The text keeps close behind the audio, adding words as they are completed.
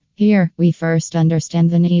Here, we first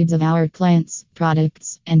understand the needs of our clients,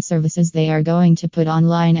 products, and services they are going to put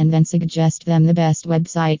online and then suggest them the best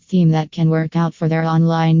website theme that can work out for their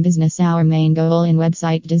online business. Our main goal in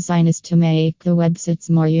website design is to make the websites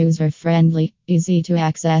more user-friendly, easy to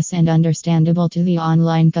access, and understandable to the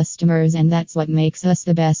online customers, and that's what makes us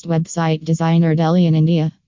the best website designer Delhi in India.